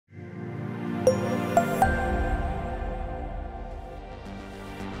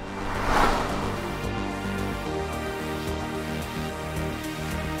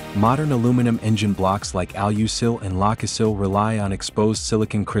Modern aluminum engine blocks like alusil and locasil rely on exposed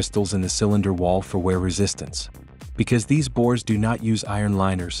silicon crystals in the cylinder wall for wear resistance. Because these bores do not use iron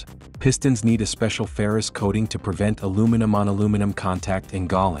liners, pistons need a special ferrous coating to prevent aluminum-on-aluminum contact and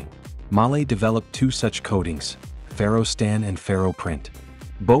galling. Mahle developed two such coatings, Ferrostan and Ferroprint.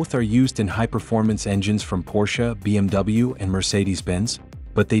 Both are used in high-performance engines from Porsche, BMW, and Mercedes-Benz,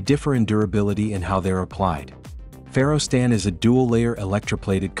 but they differ in durability and how they're applied. Ferrostan is a dual-layer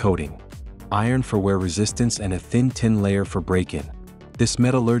electroplated coating, iron for wear resistance and a thin tin layer for break-in. This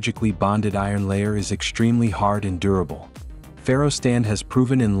metallurgically bonded iron layer is extremely hard and durable. Ferrostan has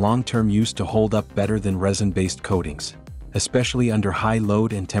proven in long-term use to hold up better than resin-based coatings, especially under high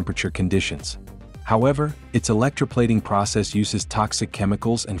load and temperature conditions. However, its electroplating process uses toxic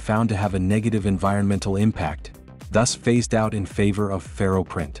chemicals and found to have a negative environmental impact, thus phased out in favor of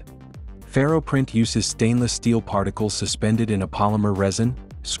Ferroprint. Ferroprint uses stainless steel particles suspended in a polymer resin,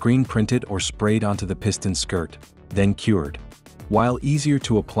 screen-printed or sprayed onto the piston skirt, then cured. While easier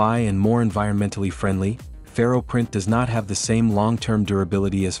to apply and more environmentally friendly, Ferroprint does not have the same long-term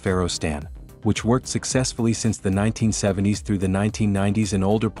durability as Ferrostan, which worked successfully since the 1970s through the 1990s in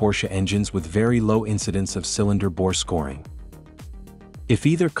older Porsche engines with very low incidence of cylinder bore scoring. If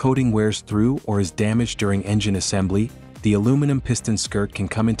either coating wears through or is damaged during engine assembly, the aluminum piston skirt can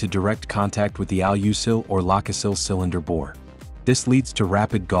come into direct contact with the alusil or locasil cylinder bore. This leads to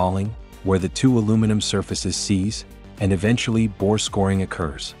rapid galling, where the two aluminum surfaces seize, and eventually bore scoring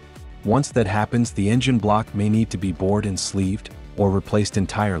occurs. Once that happens, the engine block may need to be bored and sleeved, or replaced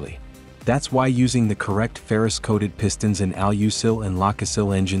entirely. That's why using the correct ferrous-coated pistons in alusil and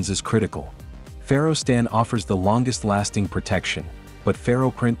locasil engines is critical. Ferrostan offers the longest-lasting protection, but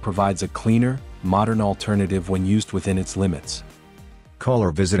Ferroprint provides a cleaner, modern alternative when used within its limits. Call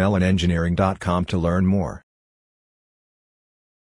or visit ellenengineering.com to learn more.